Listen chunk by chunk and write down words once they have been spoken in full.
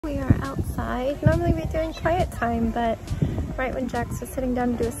We'd normally be doing quiet time, but right when Jax was sitting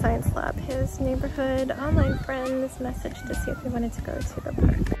down to do a science lab, his neighborhood online friends messaged to see if we wanted to go to the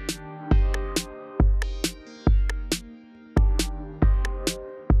park.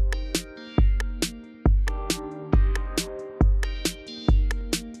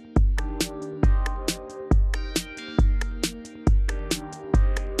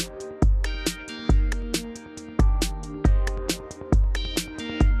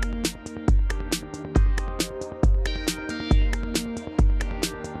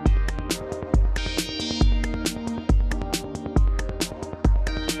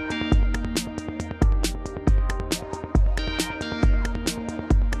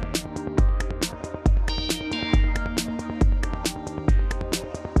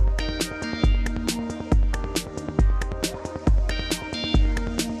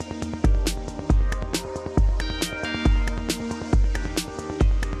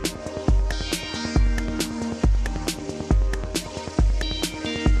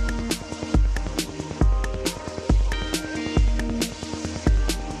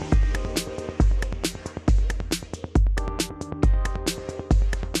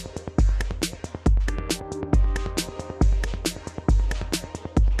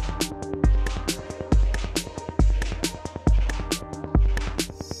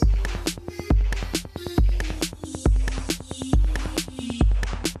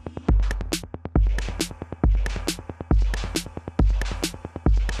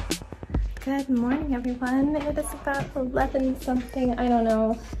 Good morning, everyone. It is about 11 something, I don't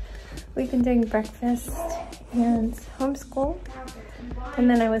know. We've been doing breakfast and homeschool. And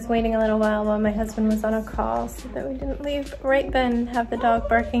then I was waiting a little while my husband was on a call so that we didn't leave right then and have the dog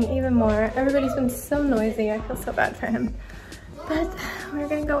barking even more. Everybody's been so noisy, I feel so bad for him. But we're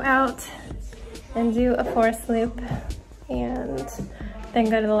gonna go out and do a forest loop and then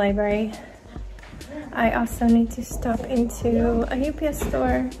go to the library. I also need to stop into a UPS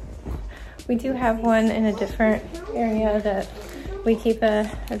store. We do have one in a different area that we keep a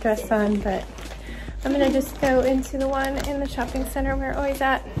address on, but I'm gonna just go into the one in the shopping center we're always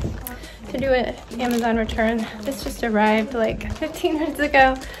at to do an Amazon return. This just arrived like 15 minutes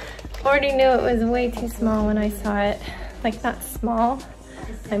ago. Already knew it was way too small when I saw it. Like, not small,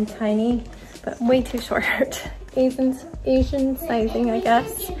 I'm tiny, but way too short. Asian sizing, I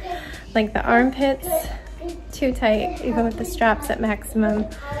guess. Like the armpits, too tight, even with the straps at maximum.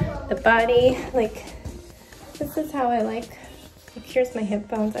 The body, like, this is how I like here's my hip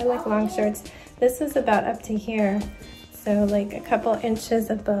bones. I like long shirts. This is about up to here. So like a couple inches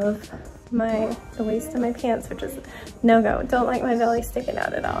above the waist of my pants, which is no-go. Don't like my belly sticking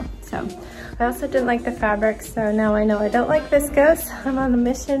out at all. So I also didn't like the fabric, so now I know I don't like viscose. I'm on a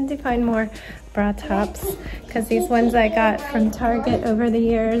mission to find more bra tops, because these ones I got from Target over the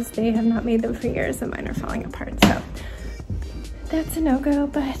years, they have not made them for years and mine are falling apart. So that's a no-go,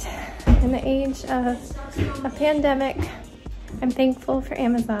 but in the age of a pandemic, I'm thankful for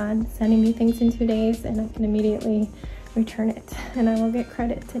Amazon sending me things in 2 days and I can immediately return it, and I will get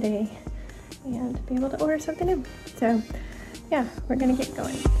credit today and be able to order something new. So yeah, we're gonna get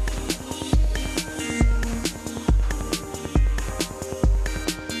going.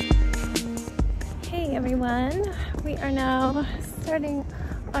 Hey everyone, we are now starting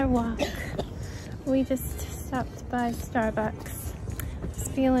our walk. We just stopped by Starbucks. It's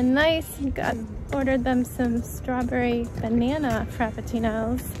feeling nice. We ordered them some strawberry banana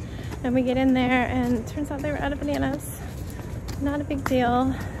frappuccinos. And we get in there and it turns out they were out of bananas. Not a big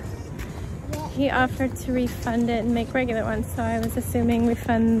deal. He offered to refund it and make regular ones, so I was assuming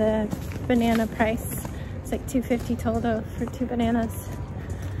refund the banana price. It's like $2.50 total for 2 bananas.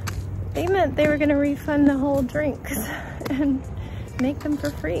 They meant they were gonna refund the whole drinks and make them for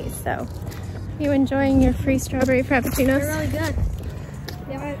free. So, you enjoying your free strawberry frappuccinos? They're really good.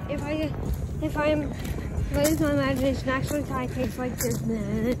 If I lose my imagination, actually kind of tastes like this.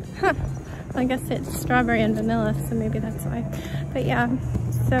 Huh. I guess it's strawberry and vanilla, so maybe that's why. But yeah,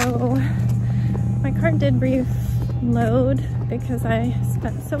 so my card did reload because I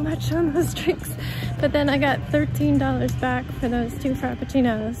spent so much on those drinks. But then I got $13 back for those 2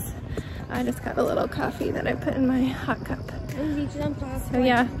 frappuccinos. I just got a little coffee that I put in my hot cup. So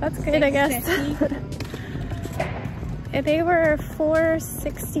yeah, that's good, I guess. They were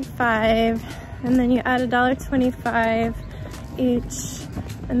 $4.65, and then you add $1.25 each,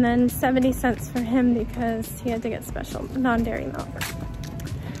 and then 70 cents for him because he had to get special non-dairy milk.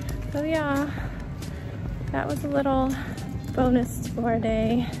 So yeah, that was a little bonus to our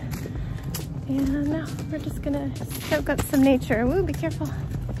day. And now we're just gonna soak up some nature. Woo, be careful.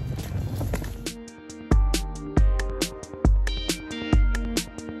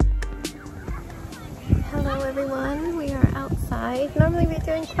 Hello everyone, we are outside. Normally we're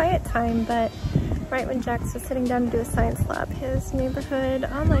doing quiet time, but right when Jax was sitting down to do a science lab, his neighborhood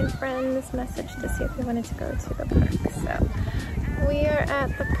online friends messaged to see if we wanted to go to the park. So we are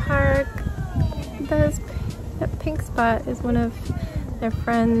at the park. That pink spot is one of their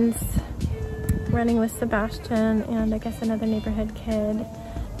friends running with Sebastian and I guess another neighborhood kid.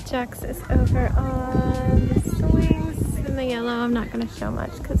 Jax is over on the swings in the yellow. I'm not going to show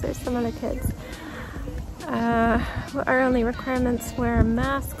much because there's some other kids. Our only requirements were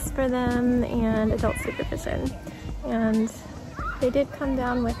masks for them and adult supervision. And they did come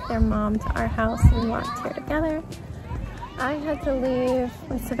down with their mom to our house and we walked here together. I had to leave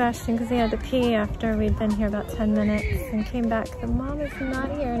with Sebastian because he had to pee after we'd been here about 10 minutes and came back. The mom is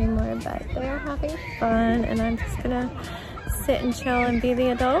not here anymore, but they are having fun and I'm just gonna sit and chill and be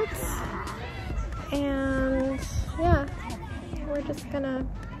the adults. And yeah, we're just gonna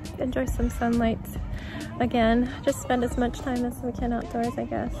enjoy some sunlight again. Just spend as much time as we can outdoors, I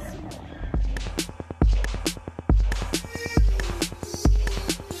guess.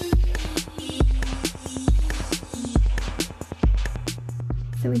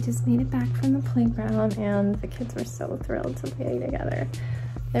 So we just made it back from the playground and the kids were so thrilled to play together.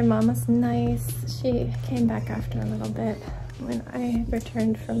 Their mom was nice. She came back after a little bit when I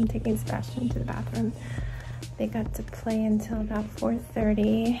returned from taking Sebastian to the bathroom. They got to play until about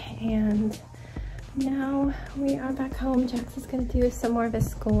 4:30 and now we are back home. Jax is gonna do some more of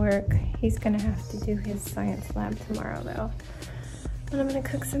his schoolwork. He's gonna have to do his science lab tomorrow though. And I'm gonna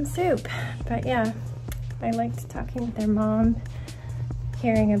cook some soup. But yeah, I liked talking with their mom,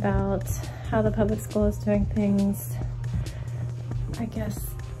 hearing about how the public school is doing things. I guess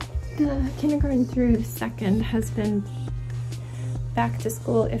the kindergarten through second has been back to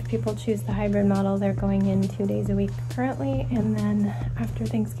school. If people choose the hybrid model, they're going in 2 days a week currently, and then after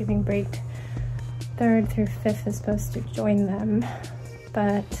Thanksgiving break, third through fifth is supposed to join them.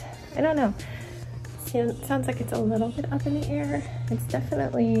 But I don't know. It sounds like it's a little bit up in the air. It's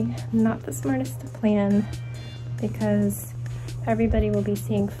definitely not the smartest to plan because everybody will be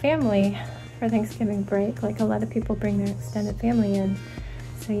seeing family for Thanksgiving break. Like a lot of people bring their extended family in.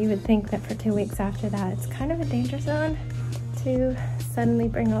 So you would think that for 2 weeks after that, it's kind of a danger zone to suddenly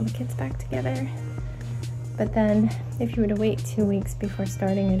bring all the kids back together. But then if you were to wait 2 weeks before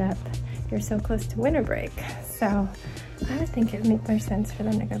starting it up, you're so close to winter break. So I would think it would make more sense for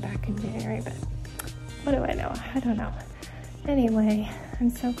them to go back in January, but what do I know? I don't know. Anyway, I'm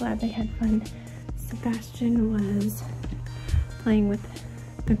so glad they had fun. Sebastian was playing with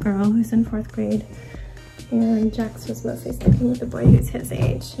the girl who's in 4th grade, and Jax was mostly sticking with the boy who's his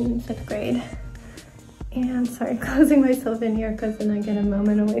age in 5th grade. And sorry, closing myself in here because then I get a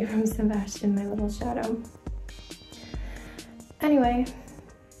moment away from Sebastian, my little shadow. Anyway,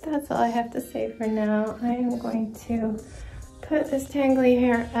 that's all I have to say for now. I am going to put this tangly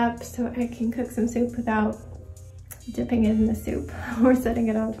hair up so I can cook some soup without dipping it in the soup or setting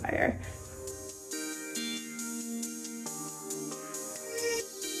it on fire.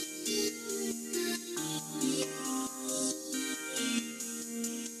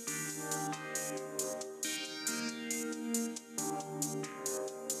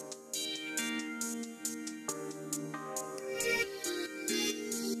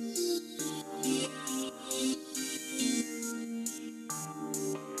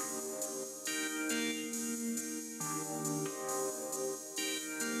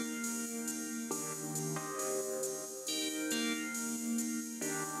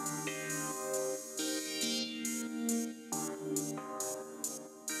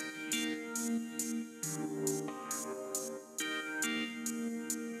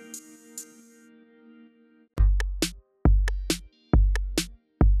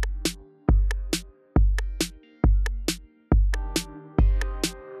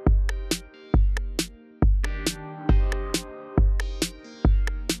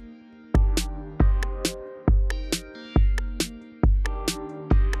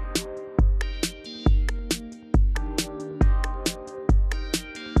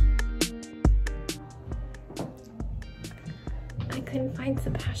 Couldn't find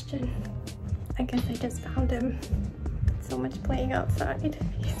Sebastian. I guess I just found him. So much playing outside.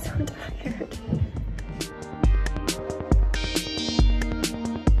 He's so tired.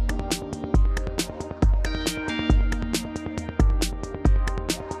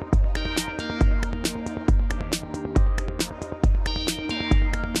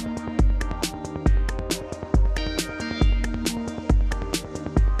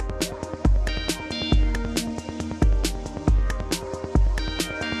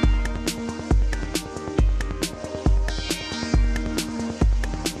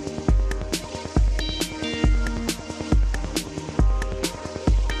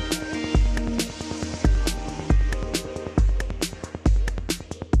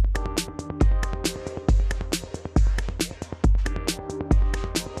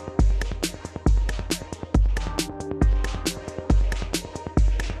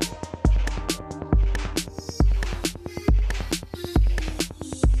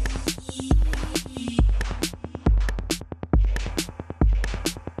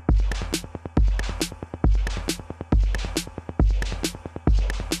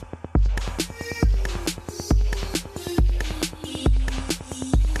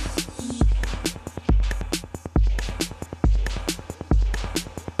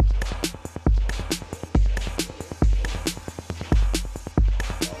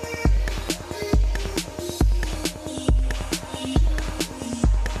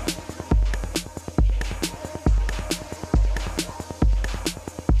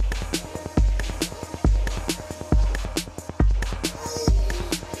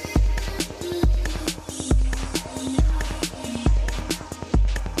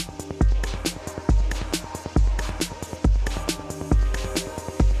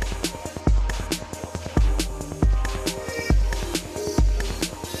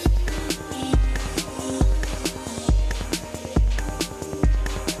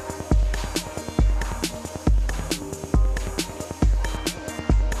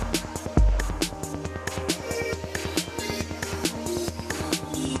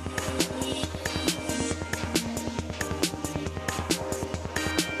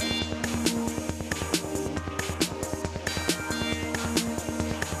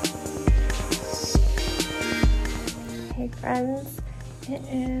 friends. It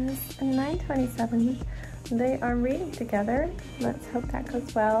is 9:27. They are reading together. Let's hope that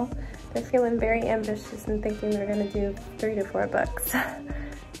goes well. They're feeling very ambitious and thinking they're gonna do 3 to 4 books.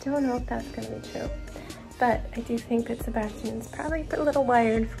 Don't know if that's gonna be true. But I do think that Sebastian's probably a little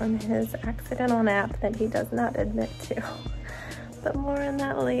wired from his accidental nap that he does not admit to. But more on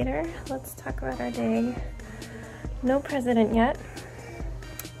that later. Let's talk about our day. No president yet.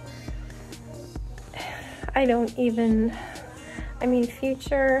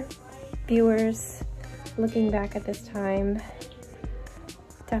 Future viewers looking back at this time,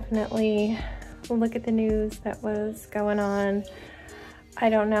 definitely look at the news that was going on. I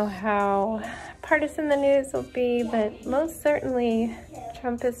don't know how partisan the news will be, but most certainly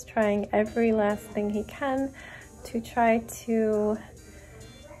Trump is trying every last thing he can to try to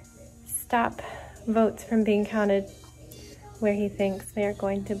stop votes from being counted where he thinks they are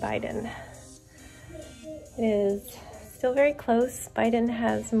going to Biden. It is still very close. Biden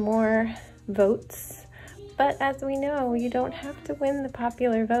has more votes, but as we know, you don't have to win the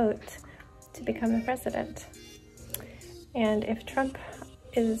popular vote to become the president. And if Trump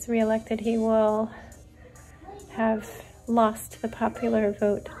is reelected, he will have lost the popular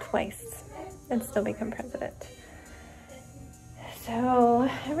vote twice and still become president. So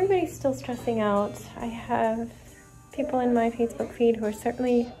everybody's still stressing out. I have people in my Facebook feed who are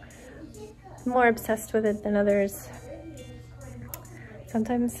certainly more obsessed with it than others.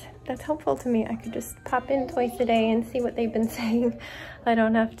 Sometimes that's helpful to me. I could just pop in twice a day and see what they've been saying. I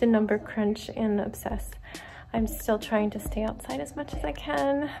don't have to number crunch and obsess. I'm still trying to stay outside as much as I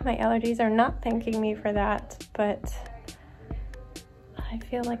can. My allergies are not thanking me for that, but I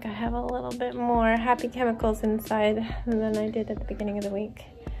feel like I have a little bit more happy chemicals inside than I did at the beginning of the week.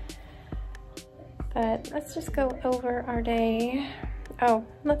 But let's just go over our day. Oh,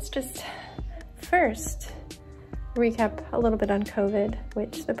 let's just first recap a little bit on COVID,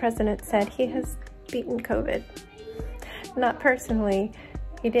 which the president said he has beaten COVID. Not personally,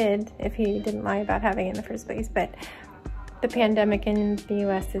 he did, if he didn't lie about having it in the first place, but the pandemic in the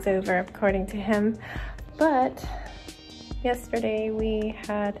US is over, according to him. But yesterday we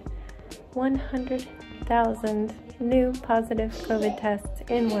had 100,000 new positive COVID tests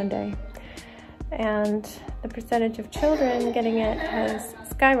in one day. And the percentage of children getting it has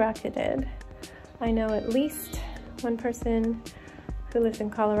skyrocketed. I know at least one person who lives in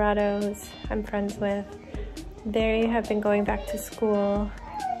Colorado, I'm friends with. They have been going back to school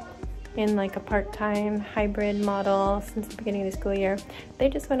in like a part-time hybrid model since the beginning of the school year. They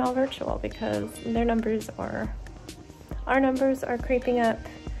just went all virtual because our numbers are creeping up.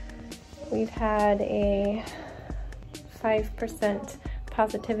 We've had a 5%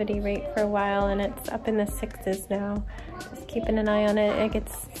 positivity rate for a while and it's up in the 6s now. Just keeping an eye on it. It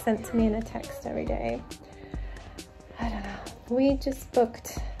gets sent to me in a text every day. I don't know. We just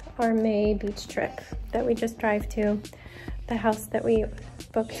booked our May beach trip that we just drive to. The house that we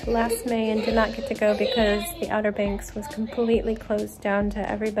booked last May and did not get to go because the Outer Banks was completely closed down to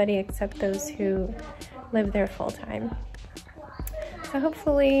everybody except those who live there full time. So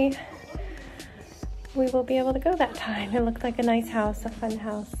hopefully we will be able to go that time. It looked like a nice house, a fun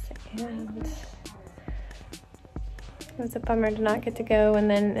house, and it was a bummer to not get to go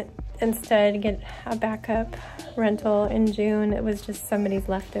and then instead get a backup rental in June. It was just somebody's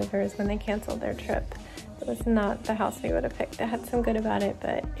leftovers when they canceled their trip. It was not the house we would have picked. It had some good about it,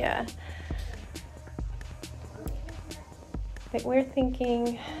 but yeah. But we're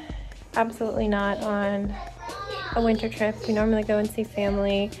thinking absolutely not on a winter trip. We normally go and see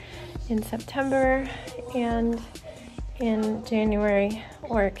family in September and in January,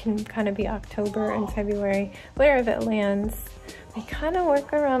 or it can kind of be October and February, wherever it lands. I kind of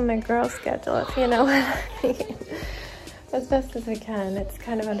work around my girl schedule, if you know what I mean, as best as we can. It's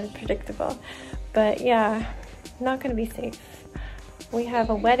kind of unpredictable, but yeah, not going to be safe. We have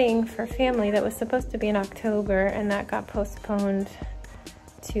a wedding for family that was supposed to be in October, and that got postponed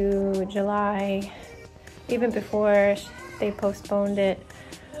to July. Even before they postponed it,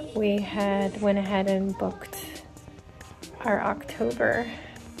 we had went ahead and booked our October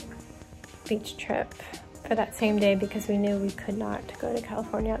beach trip for that same day because we knew we could not go to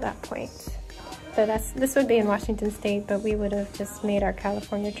California at that point. So this would be in Washington State, but we would have just made our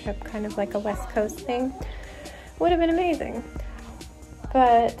California trip kind of like a West Coast thing. Would have been amazing.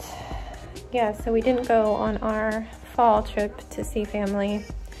 But yeah, so we didn't go on our fall trip to see family.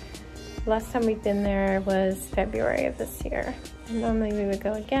 Last time we'd been there was February of this year. And normally we would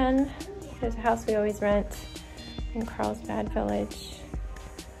go again. There's a house we always rent in Carlsbad Village.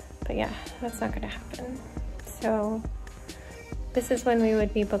 But yeah, that's not gonna happen. So this is when we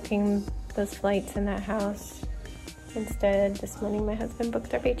would be booking those flights in that house. Instead, this morning my husband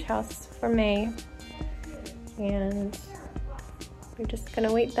booked our beach house for May, and we're just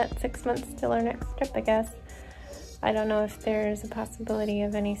gonna wait that 6 months till our next trip, I guess. I don't know if there's a possibility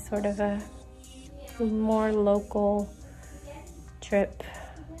of any sort of a more local trip.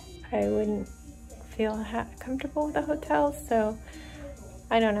 I wouldn't feel comfortable with a hotel, so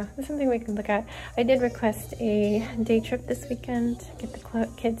I don't know. It's something we can look at. I did request a day trip this weekend to get the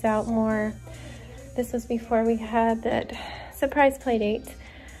kids out more. This was before we had that surprise play date,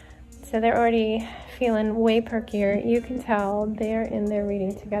 so they're already feeling way perkier. You can tell they're in there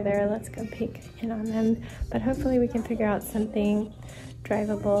reading together. Let's go peek in on them, but hopefully we can figure out something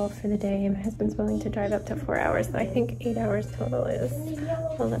drivable for the day. My husband's willing to drive up to 4 hours, but I think 8 hours total is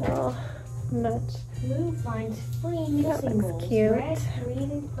a little much. Blue finds spring That singles, looks cute. red,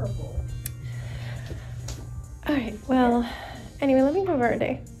 green, and purple. Alright, well, anyway, let me go over our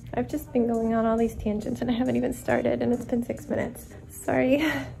day. I've just been going on all these tangents and I haven't even started, and it's been 6 minutes. Sorry.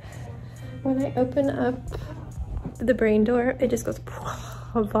 When I open up the brain door, it just goes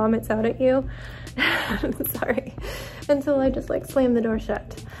vomits out at you. Sorry. Until I just like slam the door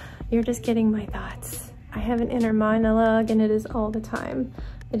shut. You're just getting my thoughts. I have an inner monologue, and it is all the time.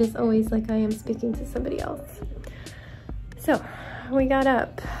 It is always like I am speaking to somebody else. So we got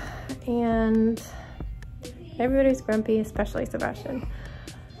up and everybody's grumpy, especially Sebastian.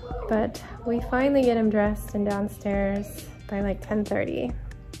 But we finally get him dressed and downstairs by like 10:30.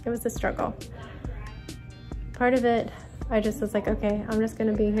 It was a struggle. Part of it, I just was like, okay, I'm just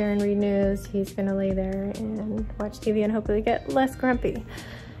gonna be here and read news. He's gonna lay there and watch TV and hopefully get less grumpy.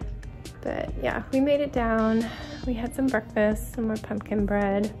 But yeah, we made it down. We had some breakfast, some more pumpkin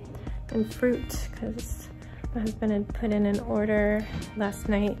bread and fruit, because my husband had put in an order last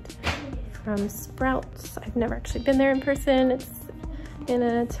night from Sprouts. I've never actually been there in person. It's in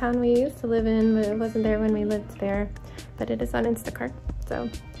a town we used to live in, but it wasn't there when we lived there. But it is on Instacart, so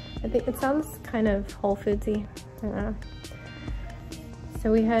I think it sounds kind of Whole Foodsy. I don't know.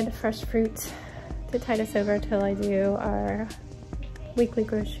 So we had fresh fruit to tide us over till I do our weekly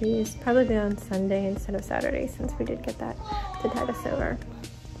groceries, probably on Sunday instead of Saturday, since we did get that to tide us over.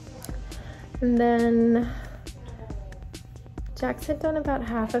 And then Jax had done about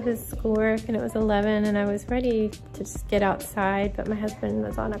half of his schoolwork, and it was 11, and I was ready to just get outside, but my husband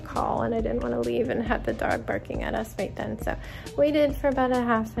was on a call and I didn't want to leave and had the dog barking at us right then. So waited for about a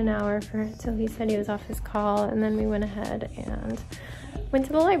half an hour till he said he was off his call, and then we went ahead and went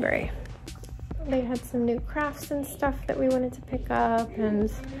to the library. They had some new crafts and stuff that we wanted to pick up,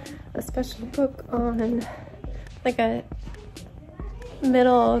 and a special book on like a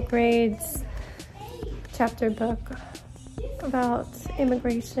middle grades chapter book about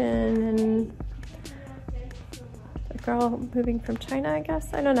immigration and a girl moving from China, I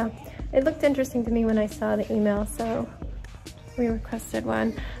guess. I don't know. It looked interesting to me when I saw the email, so we requested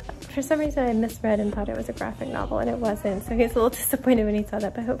one. For some reason I misread and thought it was a graphic novel, and it wasn't, so he's a little disappointed when he saw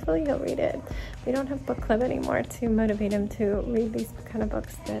that, but hopefully he'll read it. We don't have book club anymore to motivate him to read these kind of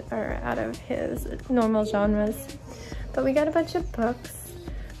books that are out of his normal genres. But we got a bunch of books,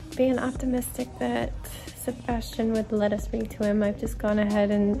 being optimistic that Sebastian would let us read to him. I've just gone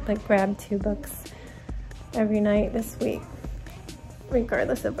ahead and like grabbed 2 books every night this week,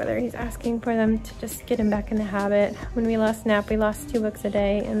 regardless of whether he's asking for them, to just get him back in the habit. When we lost Nap, we lost 2 books a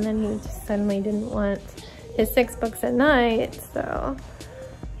day, and then he just suddenly didn't want his 6 books at night. So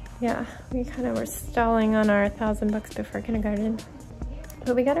yeah, we kind of were stalling on our 1,000 books before kindergarten.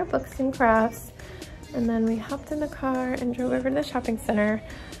 But we got our books and crafts, and then we hopped in the car and drove over to the shopping center.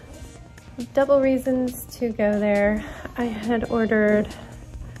 Double reasons to go there. I had ordered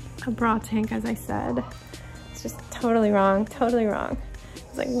a bra tank, as I said. It's just totally wrong, totally wrong.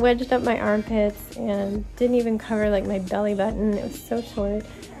 It's like wedged up my armpits and didn't even cover like my belly button. It was so short.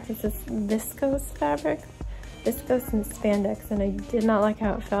 It's this viscose fabric, viscose and spandex, and I did not like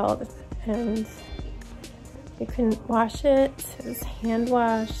how it felt. And you couldn't wash it. It was hand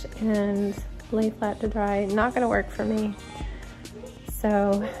wash and lay flat to dry. Not gonna work for me.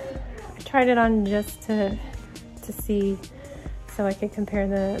 So I tried it on just to see, so I could compare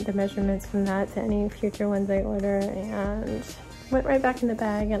the measurements from that to any future ones I order, and went right back in the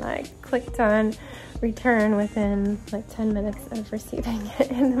bag, and I clicked on return within like 10 minutes of receiving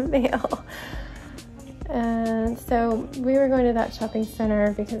it in the mail. And so we were going to that shopping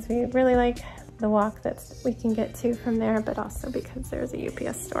center because we really like the walk that we can get to from there, but also because there's a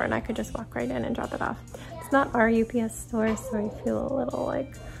UPS store and I could just walk right in and drop it off. It's not our UPS store, so I feel a little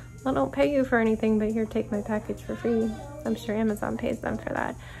like, I don't pay you for anything, but here, take my package for free. I'm sure Amazon pays them for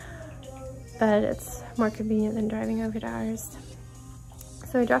that, but it's more convenient than driving over to ours.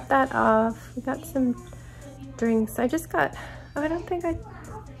 So I dropped that off. We got some drinks. I just got, oh, I don't think I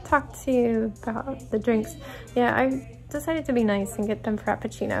talked to you about the drinks. Yeah, I decided to be nice and get them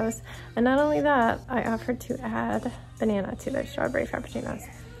frappuccinos. And not only that, I offered to add banana to their strawberry frappuccinos.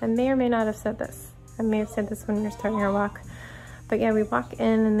 I may or may not have said this. I may have said this when we were starting our walk. But yeah, we walk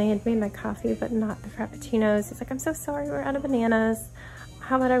in and they had made my coffee, but not the frappuccinos. He's like, I'm so sorry, we're out of bananas.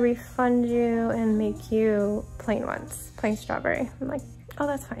 How about I refund you and make you plain ones, plain strawberry? I'm like, oh,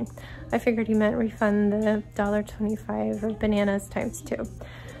 that's fine. I figured he meant refund the $1.25 of bananas times 2.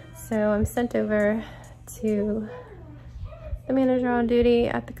 So I'm sent over to the manager on duty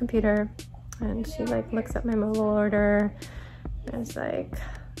at the computer, and she like looks at my mobile order and is like,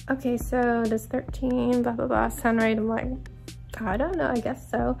 okay, so does 13 blah blah blah sound right? I'm like, I don't know, I guess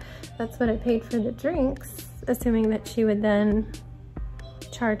so. That's what I paid for the drinks, assuming that she would then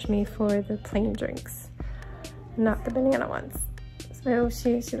charge me for the plain drinks, not the banana ones. So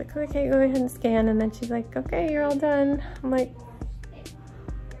she's like, okay, go ahead and scan, and then she's like, okay, you're all done. I'm like,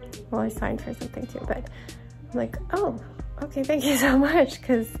 well, I signed for something too, but I'm like, oh, okay, thank you so much,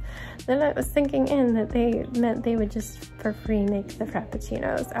 because then I was thinking in that they meant they would just for free make the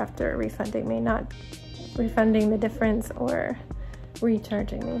frappuccinos after refunding me, not refunding the difference or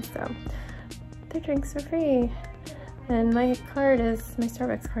recharging me. So the drinks are free, and my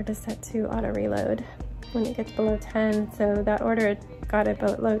Starbucks card is set to auto reload when it gets below 10, so that order got it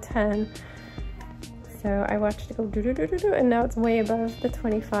below 10. So I watched it go do-do-do-do-do, and now it's way above the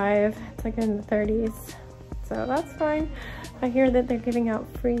 25. It's like in the 30s. So that's fine. I hear that they're giving out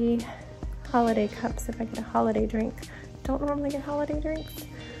free holiday cups if I get a holiday drink. Don't normally get holiday drinks,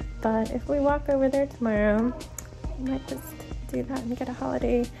 but if we walk over there tomorrow, I might just do that and get a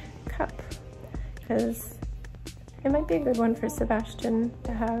holiday cup, because it might be a good one for Sebastian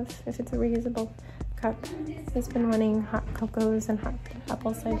to have if it's a reusable cup. He's been wanting hot cocos and hot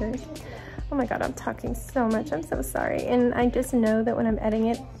apple ciders. Oh my god, I'm talking so much. I'm so sorry. And I just know that when I'm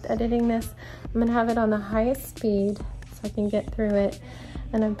editing this, I'm gonna have it on the highest speed so I can get through it.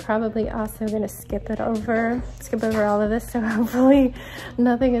 And I'm probably also gonna skip over all of this, so hopefully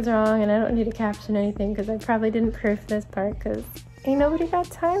nothing is wrong and I don't need to caption anything, because I probably didn't proof this part, because ain't nobody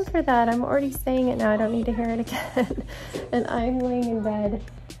got time for that. I'm already saying it now, I don't need to hear it again. And I'm laying in bed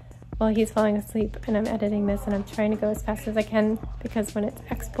while he's falling asleep and I'm editing this, and I'm trying to go as fast as I can, because when it's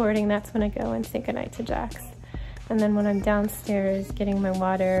exporting, that's when I go and say goodnight to Jax. And then when I'm downstairs getting my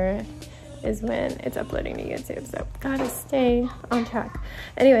water is when it's uploading to YouTube. So gotta stay on track.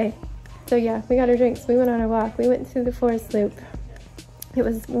 Anyway, so yeah, we got our drinks, we went on our walk, we went through the forest loop. It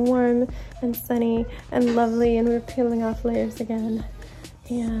was warm and sunny and lovely, and we were peeling off layers again.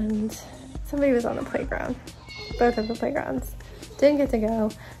 And somebody was on the playground, both of the playgrounds. Didn't get to go.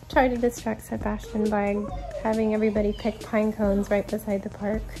 Tried to distract Sebastian by having everybody pick pine cones right beside the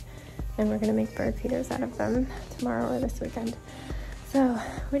park, and we're gonna make bird feeders out of them tomorrow or this weekend. So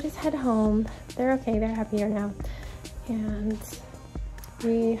we just head home. They're okay, they're happier now. And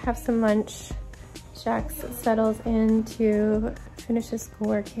we have some lunch. Jax settles in to finish his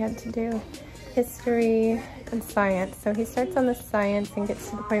schoolwork. He had to do history and science. So he starts on the science and gets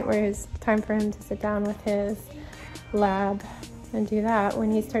to the point where it's time for him to sit down with his lab and do that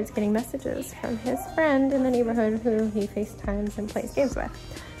when he starts getting messages from his friend in the neighborhood who he FaceTimes and plays games with.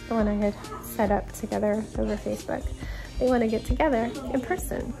 The one I had set up together over Facebook. They want to get together in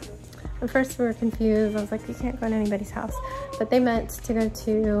person. At first we were confused. I was like, you can't go to anybody's house. But they meant to go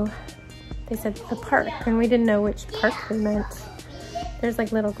to, they said the park, and we didn't know which park they meant. There's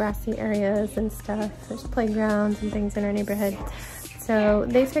like little grassy areas and stuff. There's playgrounds and things in our neighborhood. So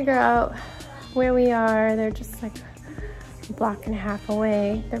they figure out where we are. They're just like a block and a half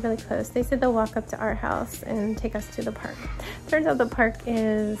away. They're really close. They said they'll walk up to our house and take us to the park. Turns out the park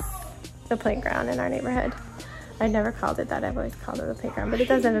is the playground in our neighborhood. I never called it that. I've always called it the playground, but it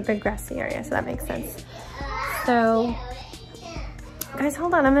does have a big grassy area, so that makes sense. So, guys,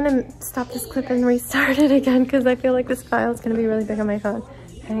 hold on. I'm gonna stop this clip and restart it again, because I feel like this file is gonna be really big on my phone.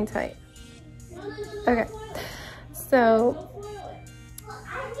 Hang tight. Okay. So,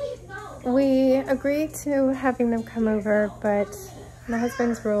 we agreed to having them come over, but my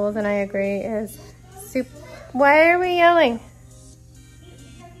husband's rules, and I agree, is soup. Why are we yelling?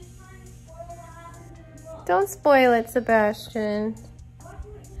 Don't spoil it, Sebastian.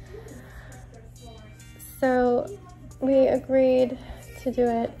 So we agreed to do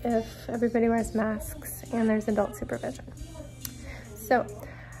it if everybody wears masks and there's adult supervision. So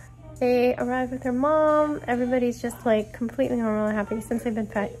they arrived with their mom. Everybody's just like completely normal and happy. Since they've been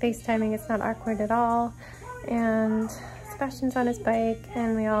FaceTiming, it's not awkward at all. And Sebastian's on his bike,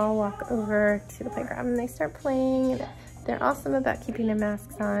 and we all walk over to the playground and they start playing. They're awesome about keeping their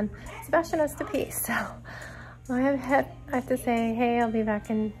masks on. Sebastian has to pee, so Well, I have to say, hey, I'll be back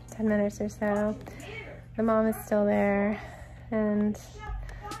in 10 minutes or so. The mom is still there, and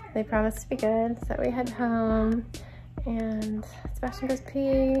they promised to be good, so we head home, and Sebastian goes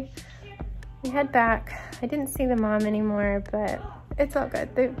pee. We head back. I didn't see the mom anymore, but it's all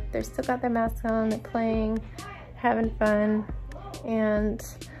good. They're still got their masks on, they're playing, having fun, and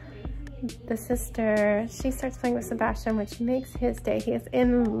the sister, she starts playing with Sebastian, which makes his day. He is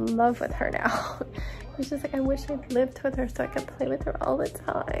in love with her now. He's just like, I wish I'd lived with her so I could play with her all the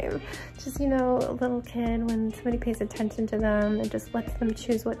time. Just, you know, a little kid, when somebody pays attention to them and just lets them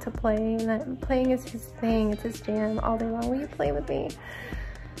choose what to play, and that playing is his thing, it's his jam all day long. Will you play with me?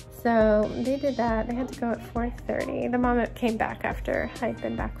 So they did that. They had to go at 4:30. The mom came back after I'd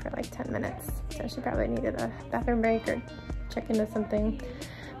been back for like 10 minutes. So she probably needed a bathroom break or check into something.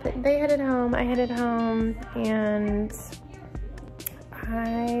 But they headed home, I headed home, and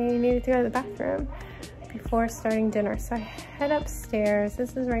I needed to go to the bathroom before starting dinner. So I head upstairs.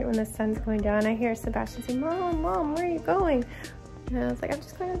 This is right when the sun's going down. I hear Sebastian say, Mom, where are you going? And I was like, I'm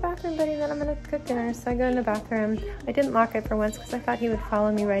just going to the bathroom, buddy, then I'm gonna cook dinner. So I go in the bathroom. I didn't lock it for once because I thought he would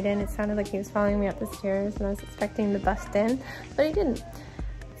follow me right in. It sounded like he was following me up the stairs, and I was expecting him to bust in, but he didn't.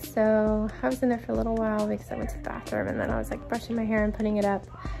 So I was in there for a little while because I went to the bathroom, and then I was like brushing my hair and putting it up.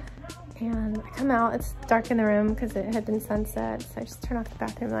 And I come out, it's dark in the room because it had been sunset. So I just turn off the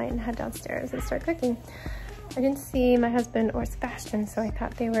bathroom light and head downstairs and start cooking. I didn't see my husband or Sebastian, so I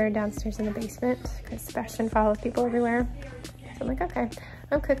thought they were downstairs in the basement because Sebastian follows people everywhere. So I'm like, okay,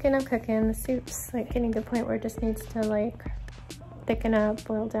 I'm cooking. The soup's like getting to the point where it just needs to like thicken up,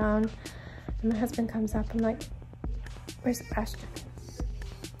 boil down. And my husband comes up, I'm like, where's Sebastian?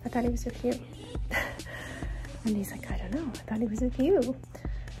 I thought he was with you. And he's like, I don't know, I thought he was with you.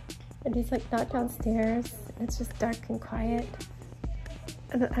 And he's like not downstairs. It's just dark and quiet.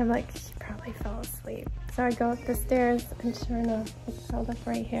 And I'm like, he probably fell asleep. So I go up the stairs, and sure enough, he's curled up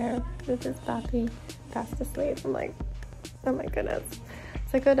right here with his pappy, fast asleep. I'm like, oh my goodness.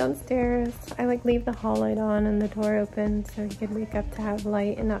 So I go downstairs. I like leave the hall light on and the door open so he could wake up to have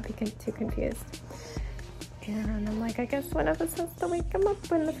light and not be too confused. And I'm like, I guess one of us has to wake him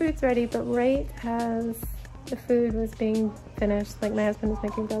up when the food's ready. But right as the food was being finished, like my husband was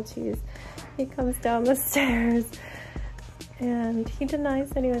making grilled cheese, he comes down the stairs and he denies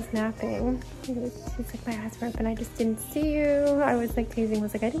that he was napping. He's like, my eyes were open, I just didn't see you. I was like teasing,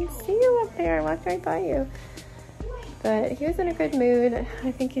 was like, I didn't see you up there, I walked right by you. But he was in a good mood.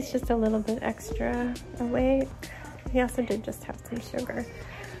 I think he's just a little bit extra awake. He also did just have some sugar,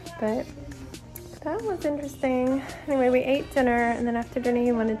 but that was interesting. Anyway, we ate dinner, and then after dinner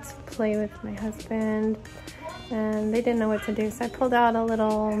he wanted to play with my husband, and they didn't know what to do, so I pulled out a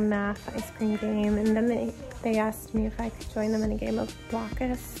little math ice cream game, and then they asked me if I could join them in a game of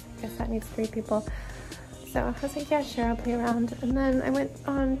Blockus. I guess that needs 3 people. So I was like, yeah, sure, I'll play around. And then I went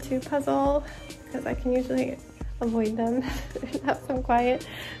on to puzzle, because I can usually avoid them and have some quiet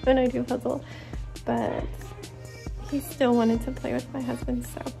when I do puzzle. But he still wanted to play with my husband,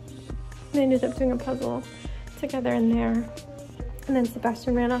 so they ended up doing a puzzle together in there. And then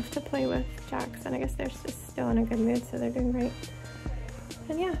Sebastian ran off to play with Jax, and I guess they're just still in a good mood, so they're doing great.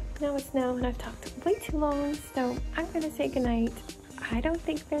 And yeah, now it's now, and I've talked way too long, so I'm gonna say goodnight. I don't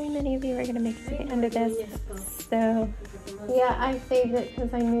think very many of you are gonna make it to the end of this, so yeah, I saved it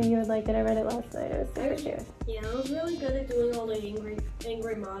because I knew you would like it. I read it last night. It was super cute. Yeah, I was really good at doing all the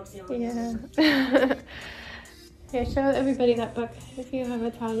angry mob sounds. Yeah. Here, show everybody that book. If you have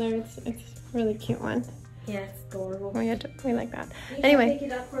a toddler, it's a really cute one. Yeah, it's adorable. We like that. You anyway, can pick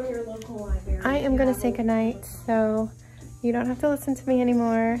it up from your local library. I am going to say goodnight, so you don't have to listen to me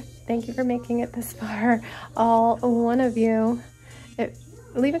anymore. Thank you for making it this far, all one of you.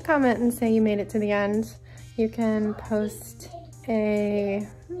 Leave a comment and say you made it to the end. You can post a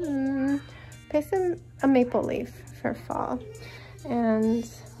maple leaf for fall, and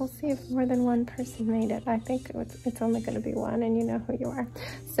we'll see if more than one person made it. I think it's only going to be one, and you know who you are.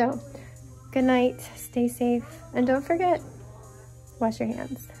 So good night, stay safe, and don't forget, wash your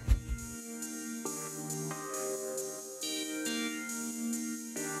hands.